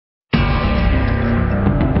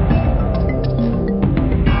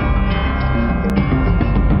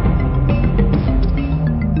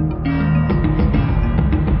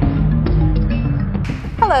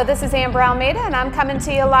Hello, this is Amber Almeida, and I'm coming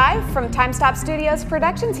to you live from Time Stop Studios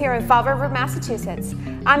Productions here in Fall River, Massachusetts.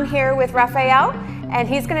 I'm here with Rafael, and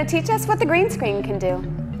he's going to teach us what the green screen can do.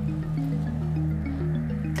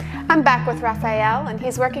 I'm back with Rafael, and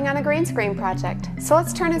he's working on a green screen project. So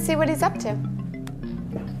let's turn and see what he's up to.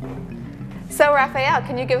 So Rafael,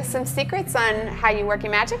 can you give us some secrets on how you work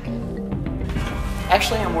your magic?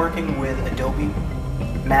 Actually, I'm working with Adobe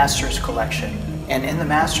Masters Collection. And in the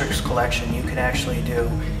Masters Collection, you can actually do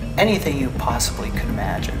anything you possibly could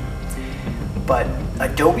imagine. But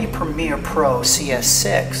Adobe Premiere Pro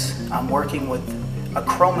CS6, I'm working with a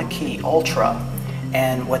Chroma Key Ultra.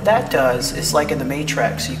 And what that does is, like in the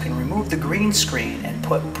Matrix, you can remove the green screen and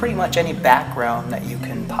put pretty much any background that you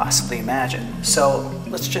can possibly imagine. So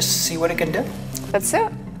let's just see what it can do. Let's do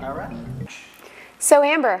it. All right. So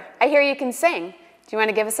Amber, I hear you can sing. Do you want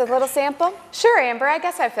to give us a little sample? Sure, Amber, I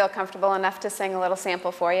guess I feel comfortable enough to sing a little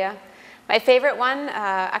sample for you. My favorite one,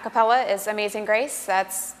 a cappella, is Amazing Grace.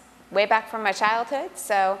 That's way back from my childhood,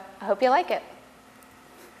 so I hope you like it.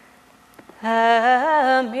 Amazing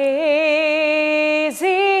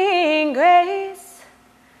grace,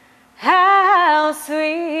 how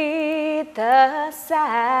sweet the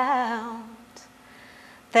sound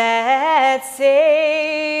that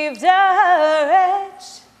saved a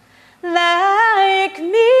wretch like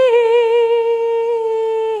me.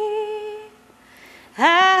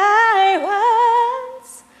 I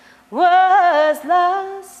once was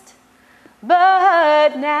lost,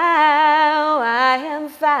 but now I am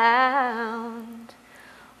found.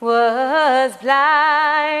 Was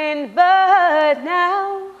blind, but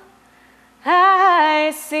now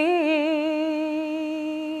I see.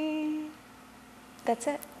 That's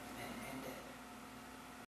it.